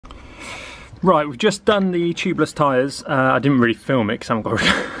Right, we've just done the tubeless tyres. I didn't really film it because I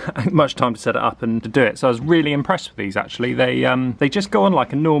haven't got much time to set it up and to do it. So I was really impressed with these actually. They just go on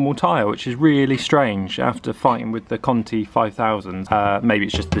like a normal tyre, which is really strange after fighting with the Conti 5000. Maybe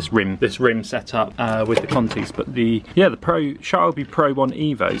it's just this rim setup with the Contis, but the Xiaomi Pro 1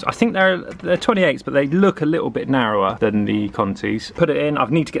 Evos. I think they're 28s, but they look a little bit narrower than the Contis. Put it in. I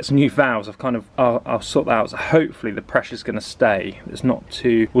need to get some new valves. I'll sort that out. So hopefully the pressure's going to stay. It's not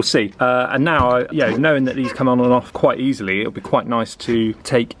too. We'll see. And now, knowing that these come on and off quite easily, it'll be quite nice to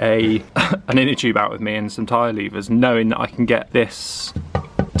take an inner tube out with me and some tyre levers, knowing that I can get this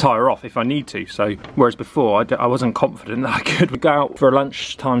tyre off if I need to. So whereas before I wasn't confident that I could go out for a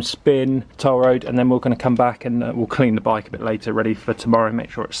lunchtime spin, toll road, and then we're going to come back and we'll clean the bike a bit later, ready for tomorrow, make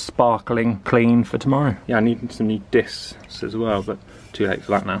sure it's sparkling clean for tomorrow. Yeah, I need some new discs as well, but too late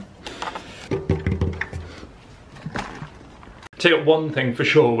for that now. Tell you one thing for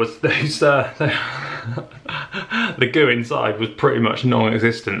sure was those the goo inside was pretty much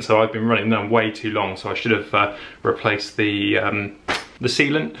non-existent, so I've been running them way too long, so I should have replaced the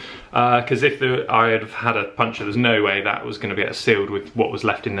sealant, because if I had had a puncture, there's no way that was going to get sealed with what was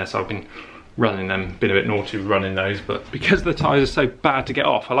left in there, so I've been running them, been a bit naughty running those, but because the tyres are so bad to get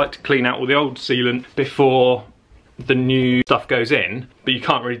off, I like to clean out all the old sealant before the new stuff goes in, but you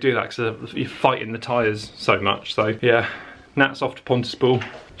can't really do that because you're fighting the tyres so much. So yeah, Nat's off to Pontypool.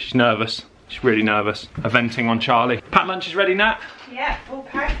 She's nervous. She's really nervous. Venting on Charlie. Packed lunch is ready, Nat? Yeah, all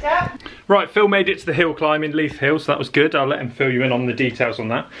packed up. Right, Phil made it to the hill climb in Leith Hill, so that was good. I'll let him fill you in on the details on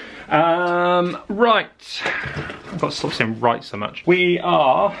that. Right. I've got to stop saying right so much. We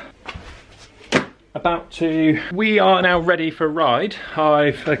are now ready for a ride.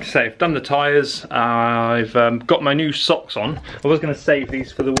 Like I say, I've done the tyres. I've got my new socks on. I was going to save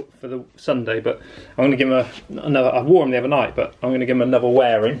these for the Sunday, but I'm going to give them another. I wore them the other night, but I'm going to give them another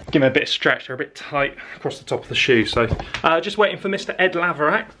wearing. Give them a bit of stretch. They're a bit tight across the top of the shoe. So just waiting for Mr. Ed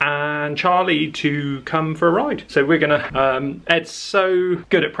Laverack and Charlie to come for a ride. So we're gonna. Ed's so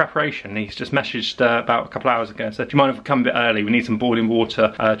good at preparation. He's just messaged about a couple of hours ago and said, "Do you mind if we come a bit early? We need some boiling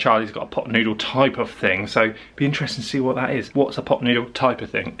water." Charlie's got a pot noodle type of thing, so it'd be interesting to see what that is. What's a pot noodle type of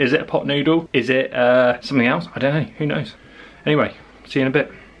thing? Is it a pot noodle? Is it something else? I don't know. Who knows? Anyway, see you in a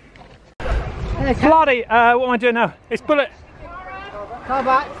bit. Bloody, what am I doing now? It's Bullet. Come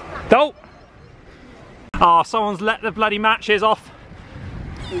back. Don't. Oh, someone's let the bloody matches off.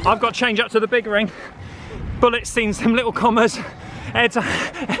 I've got to change up to the big ring. Bullet's seen some little commas. Ed's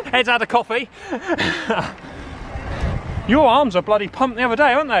had a coffee. Your arms are bloody pumped the other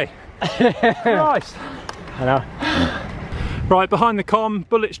day, aren't they? Christ. I know. Right, behind the KOM,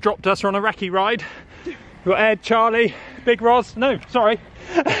 Bullet's dropped us. We're on a recce ride. We've got Ed, Charlie, Big Ros. No, sorry.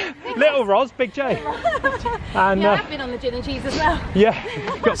 Little Ros, Big J. And yeah, I've been on the gin and cheese as well.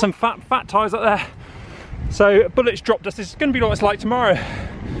 Yeah, got some fat tyres up there. So Bullet's dropped us. This is going to be what it's like tomorrow.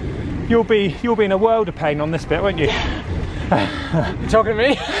 You'll be in a world of pain on this bit, won't you? You talking to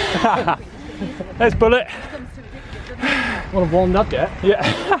me? There's Bullet. Well, I've warmed up yet.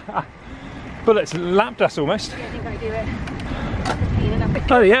 Yeah. Bullet's lapped us almost. Yeah, I think I do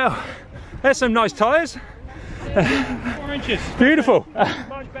it. Oh yeah. There's some nice tyres. 4 inches. Beautiful.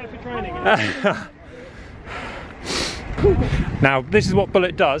 Much better for training. Now this is what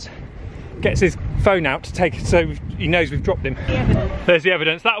Bullet does. Gets his phone out to take it so he knows we've dropped him. The evidence. There's the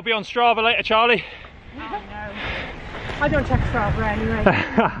evidence. That'll be on Strava later, Charlie. Oh, no. I don't check Strava anyway.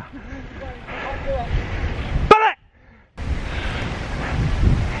 Bullet!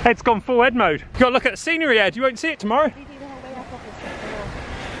 Ed's gone full Ed mode. You've got to look at the scenery, Ed. You won't see it tomorrow.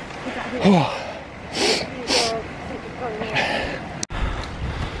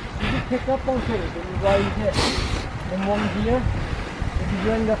 Pick up on things and you ride it in one gear, if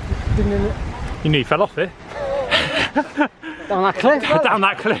you end up spinning it. You nearly fell off there. Down that cliff? Down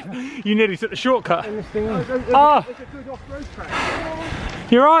that cliff. You nearly took the shortcut. Oh! Oh,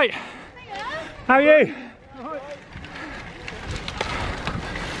 you're right. How are you?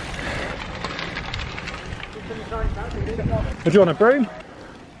 Do you want a broom?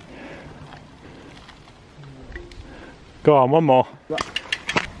 Go on, one more.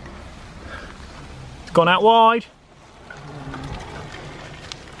 It's gone out wide.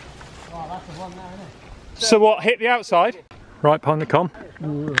 So what, hit the outside? Right behind the KOM.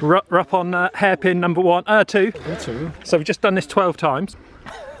 We're up on hairpin number 2. So we've just done this 12 times.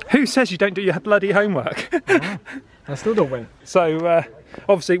 Who says you don't do your bloody homework? I still don't win. So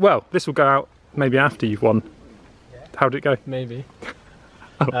obviously, well, this will go out maybe after you've won. How did it go? Maybe.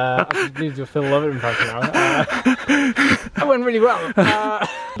 I just need to Phil Lovett impression now. That went really well. I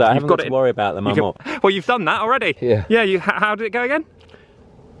haven't got to worry about them. I'm up. Well, you've done that already. Yeah. Yeah. How did it go again?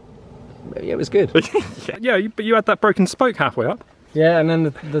 it was good. Yeah, but you had that broken spoke halfway up. Yeah, and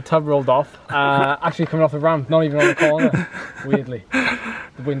then the tub rolled off. Actually coming off the ramp, not even on the corner. Weirdly,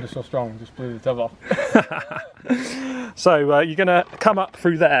 the wind was so strong, just blew the tub off. So you're gonna come up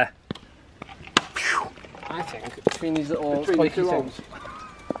through there. I think between these little spiky things.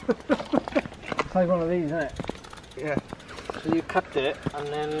 It's like one of these, isn't it? Yeah. So you cut it, and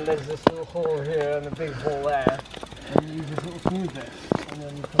then there's this little hole here and a big hole there, and you use this little smooth bit, and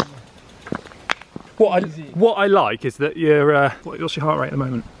then you come. What I like is that you're. What's your heart rate at the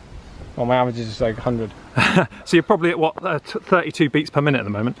moment? Well, my average is just like 100. So you're probably at what 32 beats per minute at the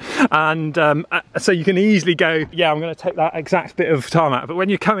moment, and so you can easily go. Yeah, I'm going to take that exact bit of time out. But when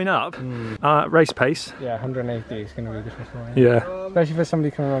you're coming up, race pace. Yeah, 180 is going to be a different story. Yeah. Especially for somebody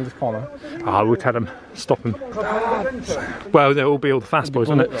coming around this corner. I will tell them, stop them. Well, they'll all be all the fast boys,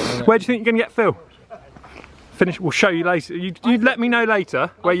 won't it? Where do you think you're going to get Phil? Finish. We'll show you later. You let me know later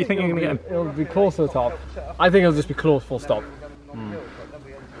where you think you're going to get him. It'll be close to the top. I think it'll just be close, full stop.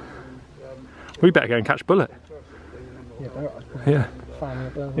 We better go and catch Bullet. Yeah.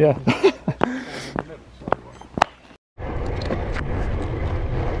 Yeah.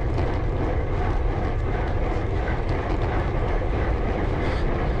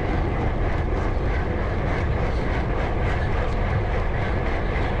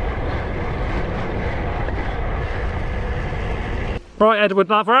 Right, Edward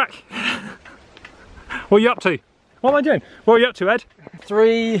Laverack. What are you up to? What am I doing? What are you up to, Ed?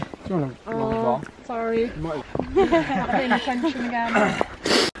 3. Sorry. Not paying attention again.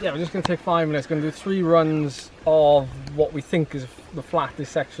 Yeah, we're just going to take 5 minutes. Going to do 3 runs of what we think is the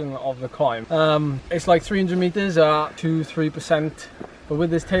flattest section of the climb. It's like 300 meters at 2-3%. But with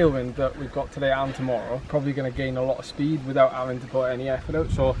this tailwind that we've got today and tomorrow, probably going to gain a lot of speed without having to put any effort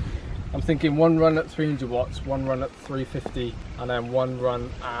out. So I'm thinking 1 run at 300 watts, 1 run at 350, and then 1 run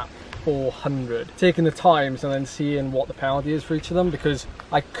at 400. Taking the times and then seeing what the penalty is for each of them, because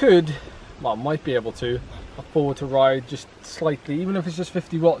I could, well, might be able to afford to ride just slightly, even if it's just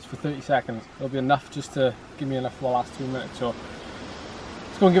 50 watts for 30 seconds. It'll be enough just to give me enough for the last 2 minutes. So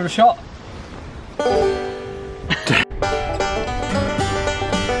let's go and give it a shot.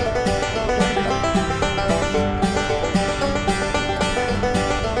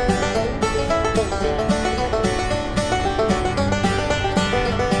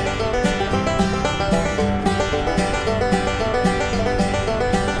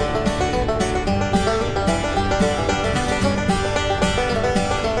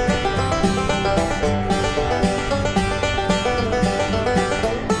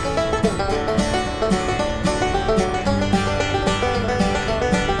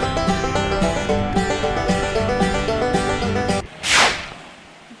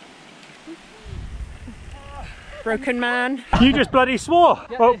 Broken man. You just bloody swore.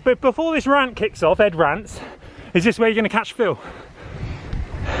 Well, but before this rant kicks off, Ed rants, is this where you're going to catch Phil?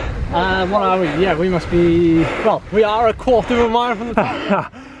 What are we? Yeah, we must be, well, we are a quarter of a mile from the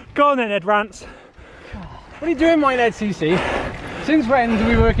top. Go on then, Ed rants. What are you doing, Minehead CC? Since when do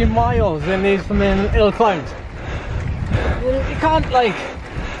we work in miles in these from the hill climbs? You can't, like,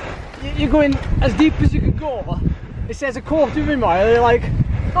 you're going as deep as you can go. It says a quarter of a mile, you're like,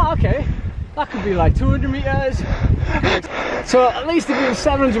 oh, okay. That could be like 200 meters. So at least if it was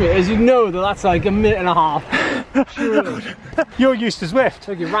 700 meters, you'd know that that's like 1.5 minutes. Surely. You're used to Zwift.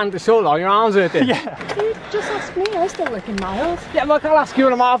 So you ran to so long, your arms hurt it. Yeah. You just asked me, I still look in miles. Yeah, but I can't ask you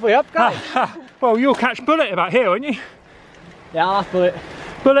when I'm halfway up, guys. Well, you'll catch Bullet about here, won't you? Yeah, I'll ask Bullet.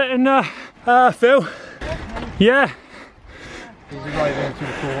 Bullet and Phil. Yeah. He's arriving to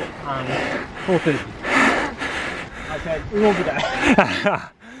the fort and 4:30. Okay, we won't be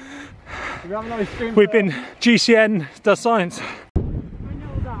there. We've been GCN does science. I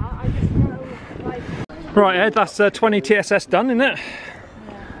know that, I just know, like... Right, Ed, that's 20 TSS done, isn't it?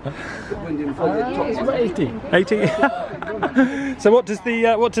 It's about 80. 80. So what does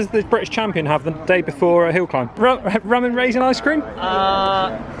the British champion have the day before a hill climb? Rum and raisin ice cream?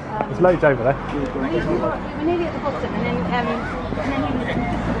 There's loads over there. We're nearly at the bottom, and then he was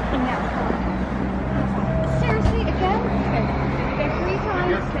looking out. Seriously, again? Go 3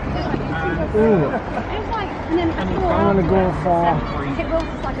 times. Ooh. And then I'm gonna go for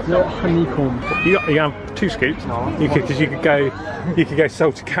the honeycomb. You have 2 scoops. You could, because you could go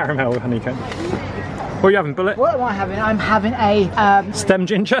salted caramel with honeycomb. What are you having, Bullet? What am I having? I'm having a stem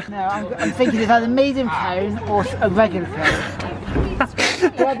ginger. no, I'm thinking it's either medium cone or a regular cone.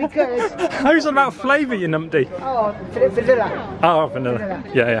 Well, because Who's on about flavour, you numpty? vanilla. Oh, vanilla.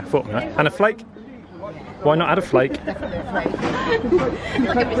 Yeah, thought that. And a flake? Why not add a flake? Definitely a flake.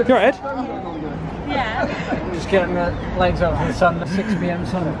 You're right, Ed? Yeah. Just getting the legs out from the sun, the 6 PM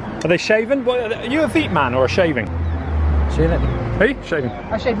sun. Are they shaven? What, are you a feet man or a shaving? Shaving. Are you shaving?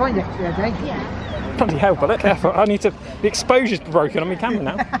 I shaved mine yesterday, Dave. Yeah. Bloody hell, but careful. I need to. The exposure's broken on my camera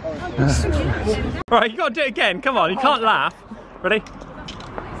now. Right, you got to do it again. Come on, you can't laugh. Ready?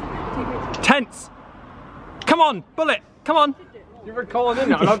 Tense. Come on, bullet. Come on. You were calling in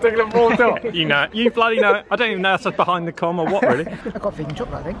now, I'm not taking a full door. You know it. You bloody know it. I don't even know if that's behind the com or what, really. I've got vegan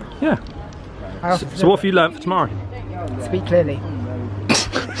chocolate, I think. Yeah. So what have you learnt for tomorrow? Speak clearly.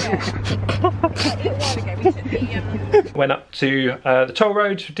 Went up to the toll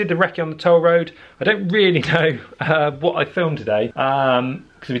road, did the recce on the toll road. I don't really know what I filmed today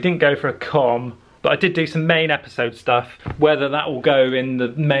because we didn't go for a com, but I did do some main episode stuff. Whether that will go in the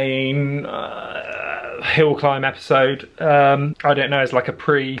main hill climb episode, I don't know, as like a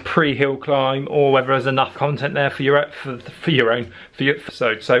pre hill climb, or whether there's enough content there for your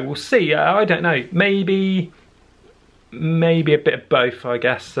episode. So we'll see. I don't know. Maybe a bit of both, I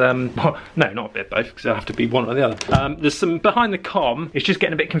guess. No, not a bit of both, because it'll have to be one or the other. There's some behind the com. It's just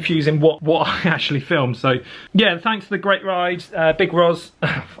getting a bit confusing what I actually filmed. So yeah, thanks for the great rides, Big Ros.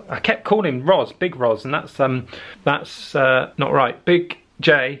 I kept calling him Ros, Big Ros, and that's not right. Big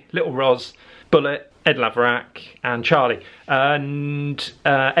J, Little Ros, Bullet, Ed Laverack and Charlie, and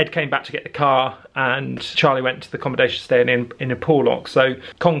Ed came back to get the car and Charlie went to the accommodation staying in a Porlock. So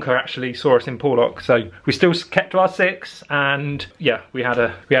Conker actually saw us in Porlock, so we still kept to our 6, and yeah, we had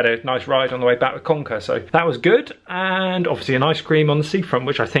a nice ride on the way back with Conker, so that was good. And obviously an ice cream on the seafront,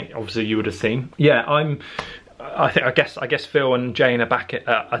 which I think obviously you would have seen. Yeah, I guess Phil and Jane are back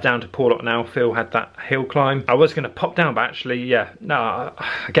are down to Porlock now. Phil had that hill climb. I was going to pop down, but actually, yeah, no.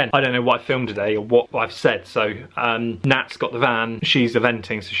 Again, I don't know what I filmed today or what I've said. So Nat's got the van. She's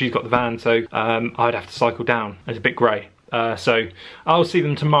eventing, so she's got the van. So I'd have to cycle down. It's a bit grey. So I'll see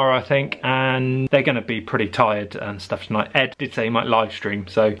them tomorrow, I think, and they're going to be pretty tired and stuff tonight. Ed did say he might live stream,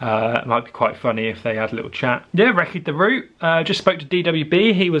 so it might be quite funny if they had a little chat. Yeah, recce'd the route. Just spoke to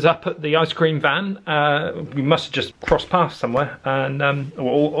DWB. He was up at the ice cream van. We must have just crossed paths somewhere, and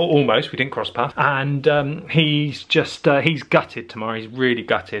almost. We didn't cross paths. And he's gutted tomorrow. He's really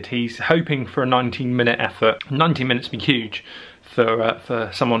gutted. He's hoping for a 19-minute effort. 19 minutes would be huge for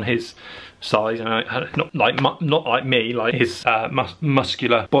someone his size, not like me, like his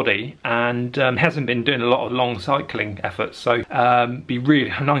muscular body, and hasn't been doing a lot of long cycling efforts. So be really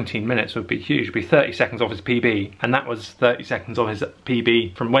 19 minutes would be huge. It'd be 30 seconds off his PB, and that was 30 seconds off his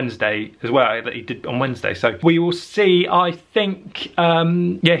PB from Wednesday as well, that he did on Wednesday. So we will see. I think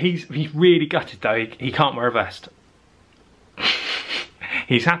yeah, he's really gutted though. He can't wear a vest.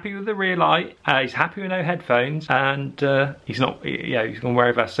 He's happy with the rear light, he's happy with no headphones, and he's going to wear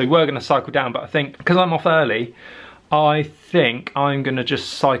a vest. So we're going to cycle down, but I think, because I'm off early, I think I'm going to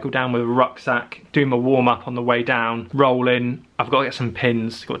just cycle down with a rucksack, do my warm-up on the way down, roll in. I've got to get some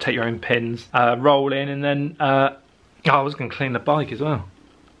pins, you've got to take your own pins, roll in, and then, I was going to clean the bike as well.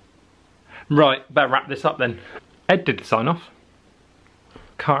 Right, better wrap this up then. Ed did the sign-off.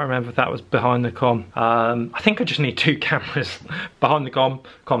 Can't remember if that was behind the com. I think I just need 2 cameras behind the KOM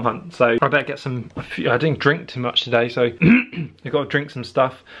Hunt. So I better get some. I didn't drink too much today, so I've got to drink some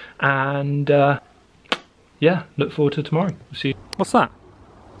stuff. And yeah, look forward to tomorrow. We'll see you. What's that?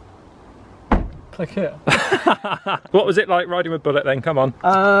 Click here. What was it like riding with Bullet then? Come on.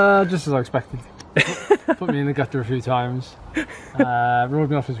 Just as I expected. Put me in the gutter a few times. Rode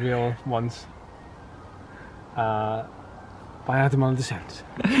me off his wheel once. But I had him on descent.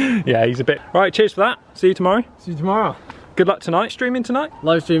 Yeah, he's a bit. Right, cheers for that. See you tomorrow. See you tomorrow. Good luck tonight. Streaming tonight?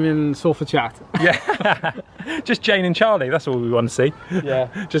 Live streaming sofa chat. Yeah. Just Jane and Charlie, that's all we want to see.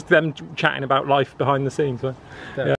 Yeah. Just them chatting about life behind the scenes. Right? Yeah.